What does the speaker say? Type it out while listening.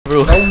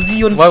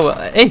bro.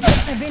 Why? Hey,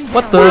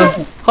 what the?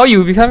 How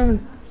you become?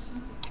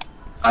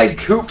 I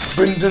killed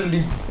Brendan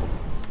Lee.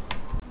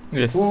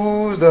 Yes.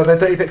 Who's the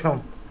better effect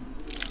sound?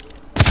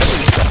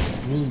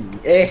 Me.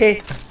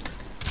 Hey.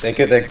 Thank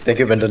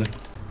you, Brendan.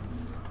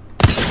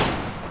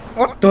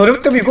 What the?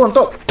 Every time you go on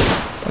top.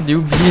 What do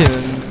you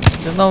mean?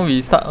 Just now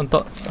we start on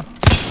top.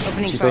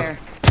 Opening fire.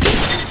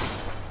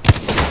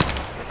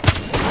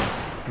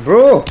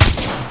 Bro,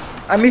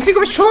 I'm missing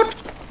a shot.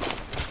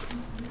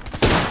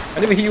 I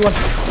never hit you one.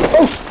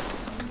 Oh!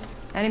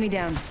 Enemy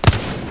down.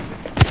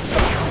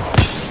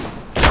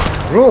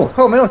 Bro,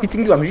 how am I not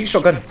hitting you? I'm using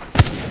shotgun.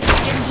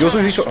 You also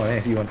using shotgun. Oh, yeah,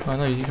 hit you one. I'm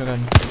not using shotgun.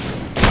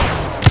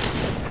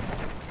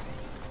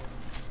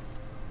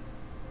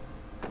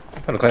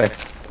 How to cry?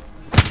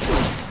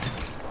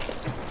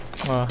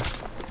 Wow.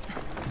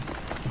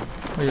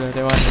 Oh yeah,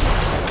 that one.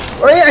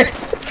 Oh yeah!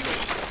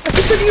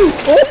 I hit you!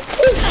 Oh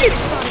shit!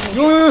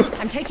 Yo!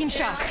 I'm taking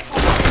shots.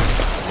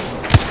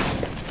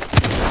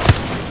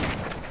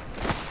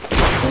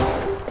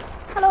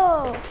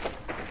 Hello.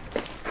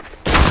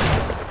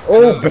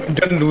 Oh,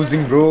 Brendan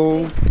losing,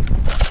 bro.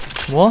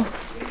 什么？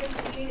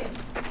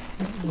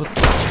我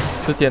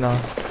10点啊，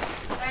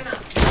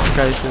应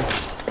该是。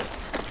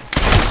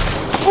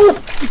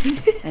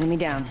 Enemy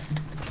down.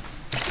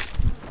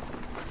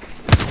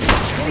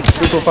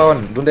 Still so far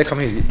one. Don't dare come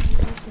here, is it?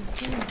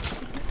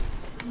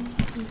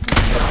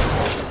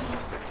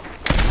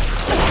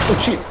 Oh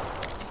shit!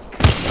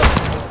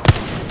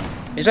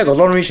 Inside got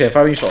long range and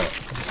far range shot.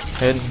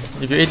 And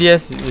if you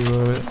ADS,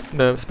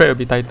 the spread will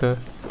be tighter.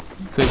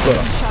 So it's good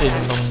in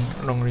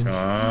long range.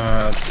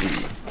 Ah, okay.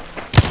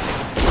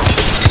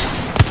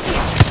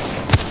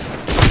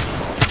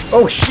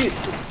 Oh shit!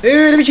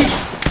 Hey, let me cheat!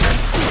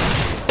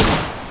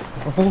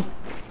 Oh!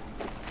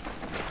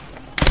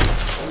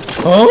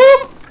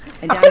 Oh!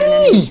 And down an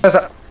enemy.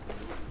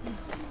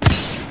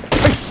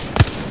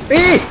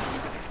 Hey!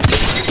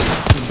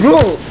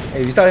 Bro!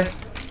 Hey, restart.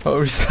 Oh,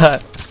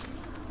 restart.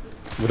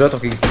 Buddha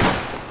talking.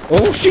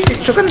 Oh shit!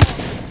 Shotgun!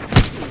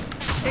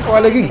 Oh,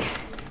 I'm lagging.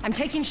 I'm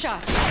taking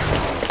shots.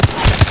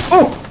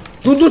 Oh!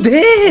 Don't do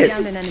that!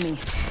 Down an enemy.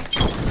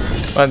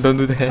 Man, don't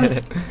do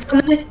that.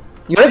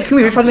 You like kill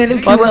me with fun, man. Let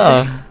me kill Fun you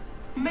once.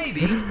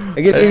 Maybe.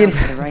 Again.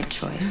 The right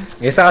choice.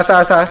 Okay, start.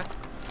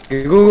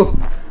 Okay, go.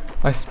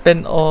 I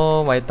spend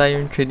all my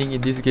time training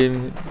in this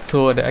game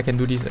so that I can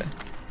do this.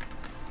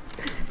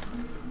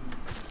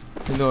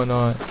 You know or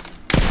not?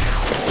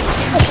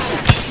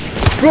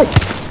 Bro!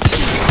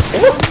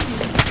 Oh!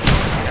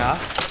 Yeah.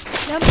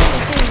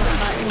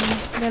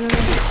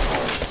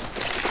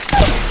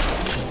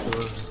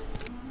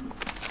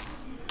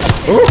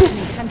 Oh!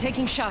 I'm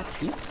taking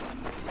shots.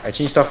 I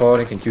change stuff all,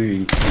 then can kill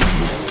you.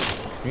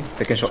 Okay,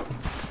 second shot.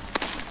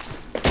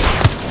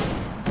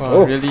 Wow,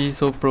 Oh. really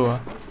so pro ah.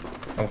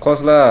 Of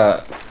course lah.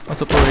 I'm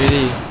so pro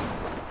already.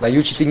 Like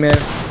you cheating, man.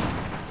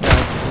 Yeah,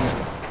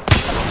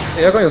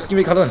 Hey, how come your skin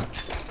red colour?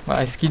 but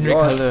I skin red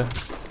What? colour.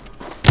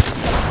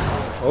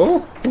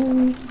 Oh!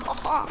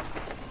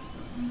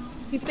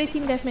 We play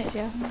team deathmatch,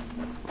 yeah.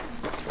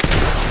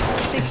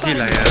 Is it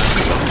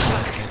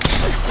like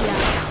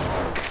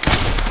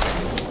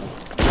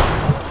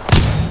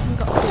We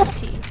got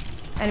 40.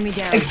 Enemy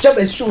down. Hey, jump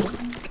and shoot!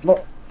 No.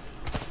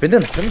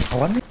 Brendan, let me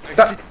one.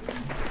 Start!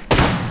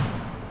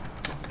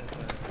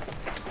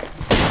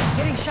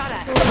 Getting shot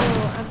at. Oh,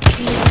 I'm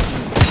feeling.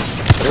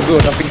 Don't do a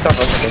jumping stuff,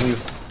 I'll tell you.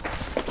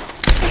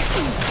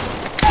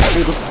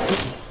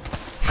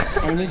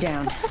 Enemy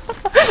down.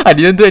 I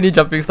didn't do any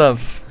jumping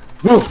stuff.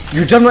 Bro,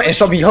 you jump not and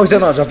shot me, how is that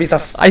not jumping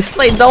stuff? I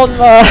slide down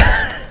lah.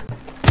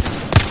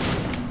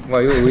 Why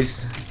are you always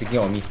sticking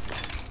on me?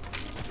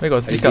 Where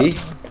got sneak Okay. up?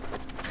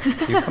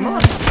 You come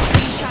on.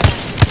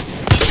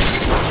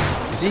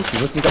 You see, you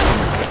don't sneak up on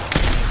me.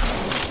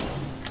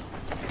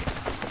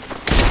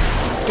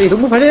 Hey,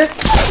 don't move like that.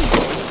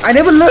 I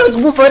never learned to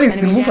move like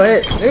that. Move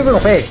like that. Never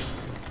got fair.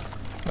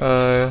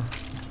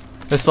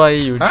 That's why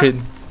you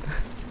train.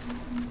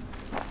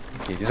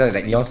 Okay, this one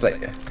like neon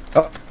slide.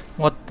 Oh,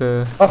 What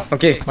the? oh,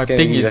 okay. My okay,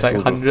 ping is let's like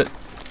go, go. 100.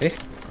 Eh?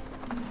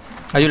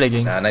 Are you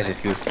lagging? Nah, nice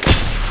excuse.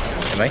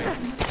 Am I?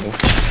 No.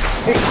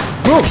 Hey,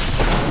 bro!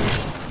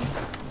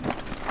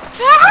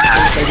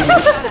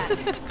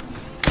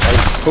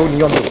 I go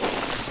neon bro.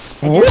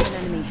 What? An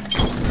enemy.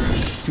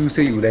 You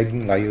say you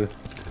lagging liar.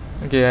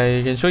 Okay,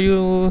 I can show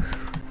you.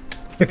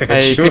 I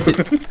Sure. clip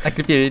it. I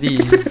clip it already.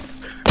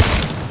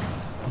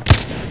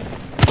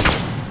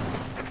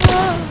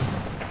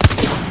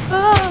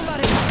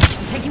 Spotted.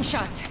 I'm taking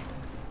shots.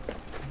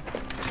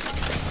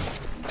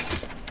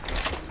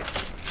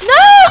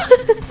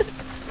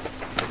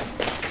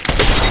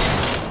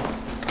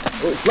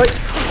 Oh, it's like.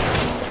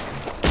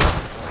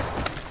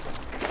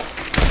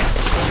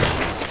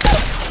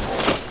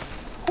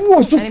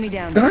 Oh, so. Enemy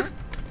down. Huh?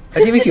 I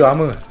didn't make your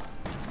armor.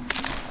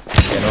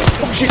 Yeah, no.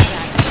 Oh shit!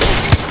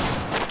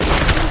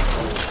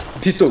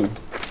 Pistol.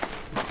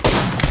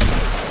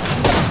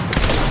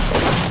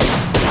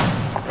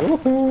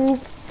 Oh.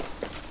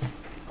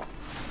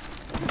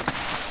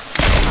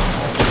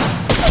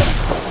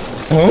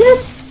 Huh?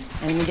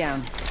 Enemy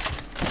down.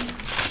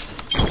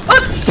 Ah!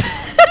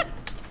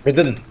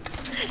 Brandon.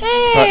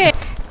 Hey!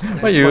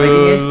 Why you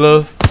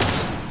love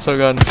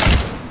shotgun? They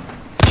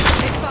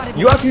spotted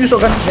me. You ask me to use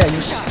shotgun? Yeah,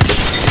 use.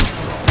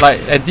 Like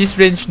at this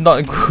range,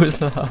 not good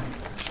lah.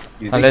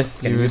 Use Unless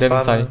it. Can you use damn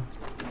farm, zai.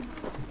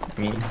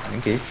 Me,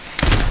 okay.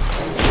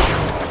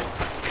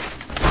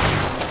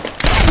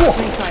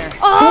 Opening fire.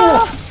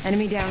 Oh!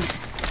 Enemy down.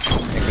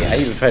 Okay,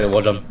 I need to try the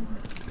wall jump.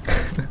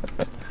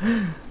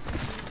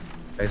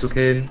 It's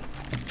okay.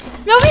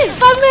 Robin,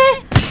 fun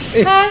meh?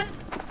 Eh. Huh?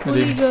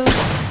 Really? Holy girl.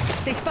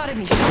 They spotted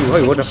me. why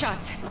you Taking wanna-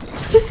 shots.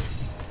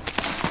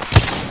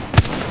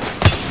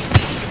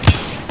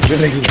 You're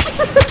lagging.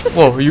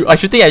 Whoa, I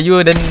shooting at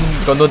you then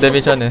got no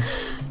damage on eh.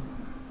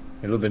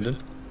 Hello, Brandon.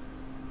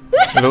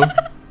 Hello?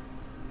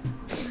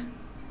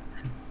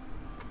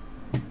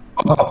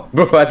 Oh,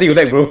 bro, I think you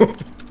lag, bro.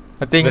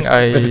 I think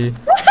I...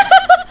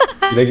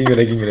 You're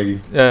lagging.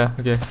 Yeah,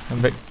 okay,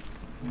 I'm back.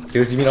 Can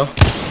you see me now?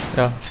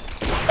 Yeah.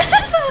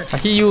 I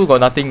hit you, got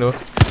nothing though.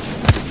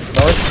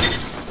 Now?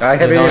 I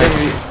have now it.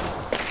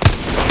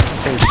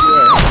 Hey,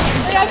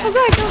 I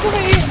forgot I can't go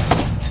back in.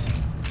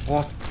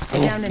 What? I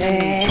downed an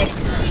enemy.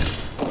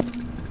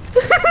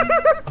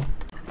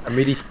 I'm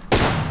ready.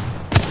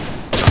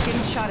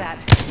 Getting shot at.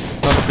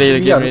 Not to play the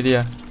game Yeah. already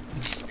ah.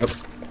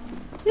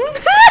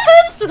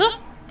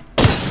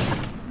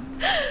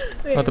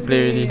 Not to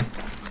play already.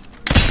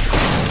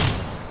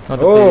 Not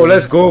to play Oh, already.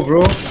 let's go,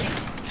 bro.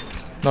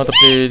 Not to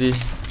play already.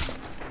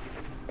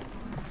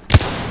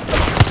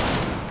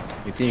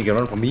 You think you can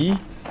run from me?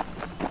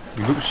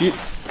 You look shit.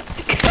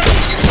 Getting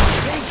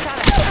shot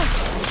at.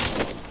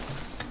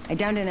 I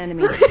downed an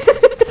enemy.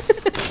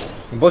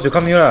 Boss, you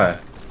come here lah.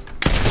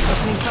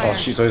 Opening fire. Oh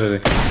shit, sorry.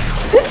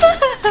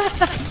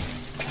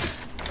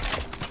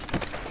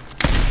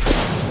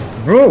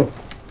 Bro!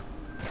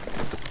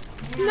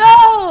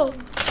 No!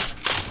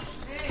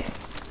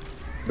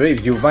 Bro,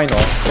 if you mind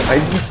I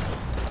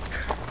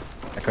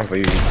can't for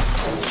you.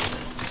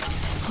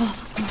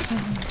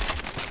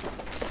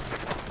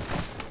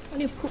 I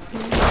need to poop.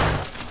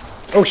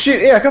 Oh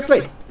shit, yeah, I can't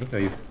slide. Where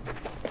are you?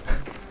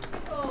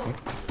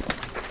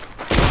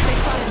 They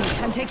spotted me.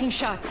 I'm taking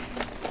shots.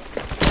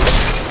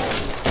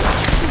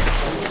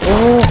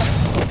 Oh!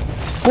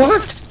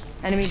 What?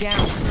 Enemy down.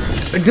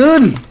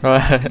 Again!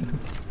 Right.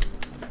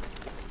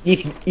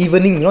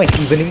 Evening, you know it's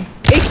evening?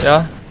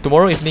 Yeah.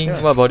 Tomorrow evening,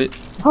 what about it?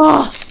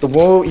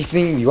 Tomorrow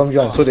evening we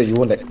 1v1 so that you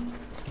won't like.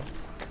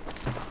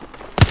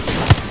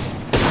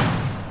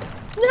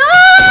 No!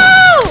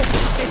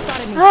 They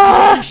spotted me.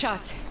 I'm taking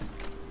shots.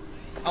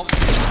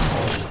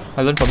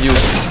 I learned from you.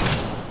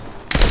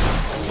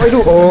 What you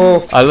do?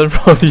 Oh! I learned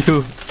from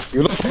you.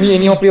 You look me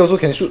anyhow play also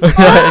can shoot.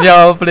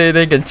 Anyhow play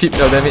then can chip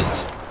your damage.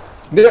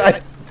 Then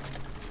I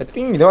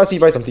think you never ask me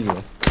buy something, you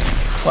know.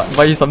 What?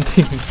 Buy you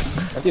something.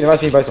 I think you never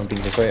ask me buy something,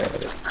 that's why I like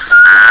that.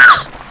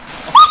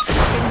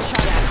 Getting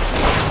shot at.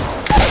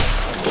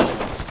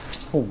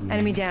 Oh.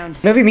 Enemy down.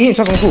 Maybe me and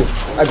Chang Kung Fu.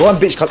 I got one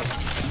bitch cut.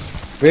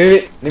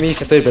 Wait. Let me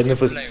settle Brandon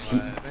first.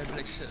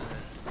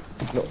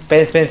 No,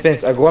 pants.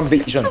 I got one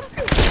bitch one.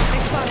 They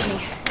spotted me.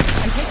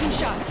 I'm taking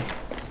shots.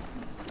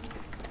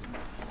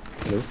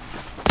 Hello?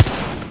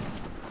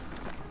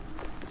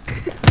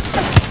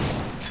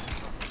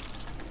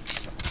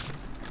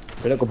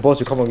 When I got boss,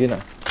 you come again.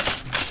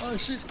 Oh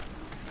shit.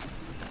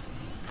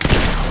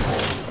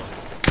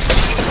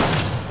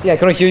 Yeah, I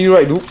cannot hear you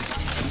right, dude.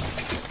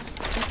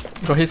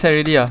 Got his head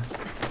already ah.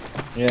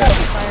 Yeah.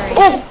 Firing.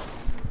 Oh!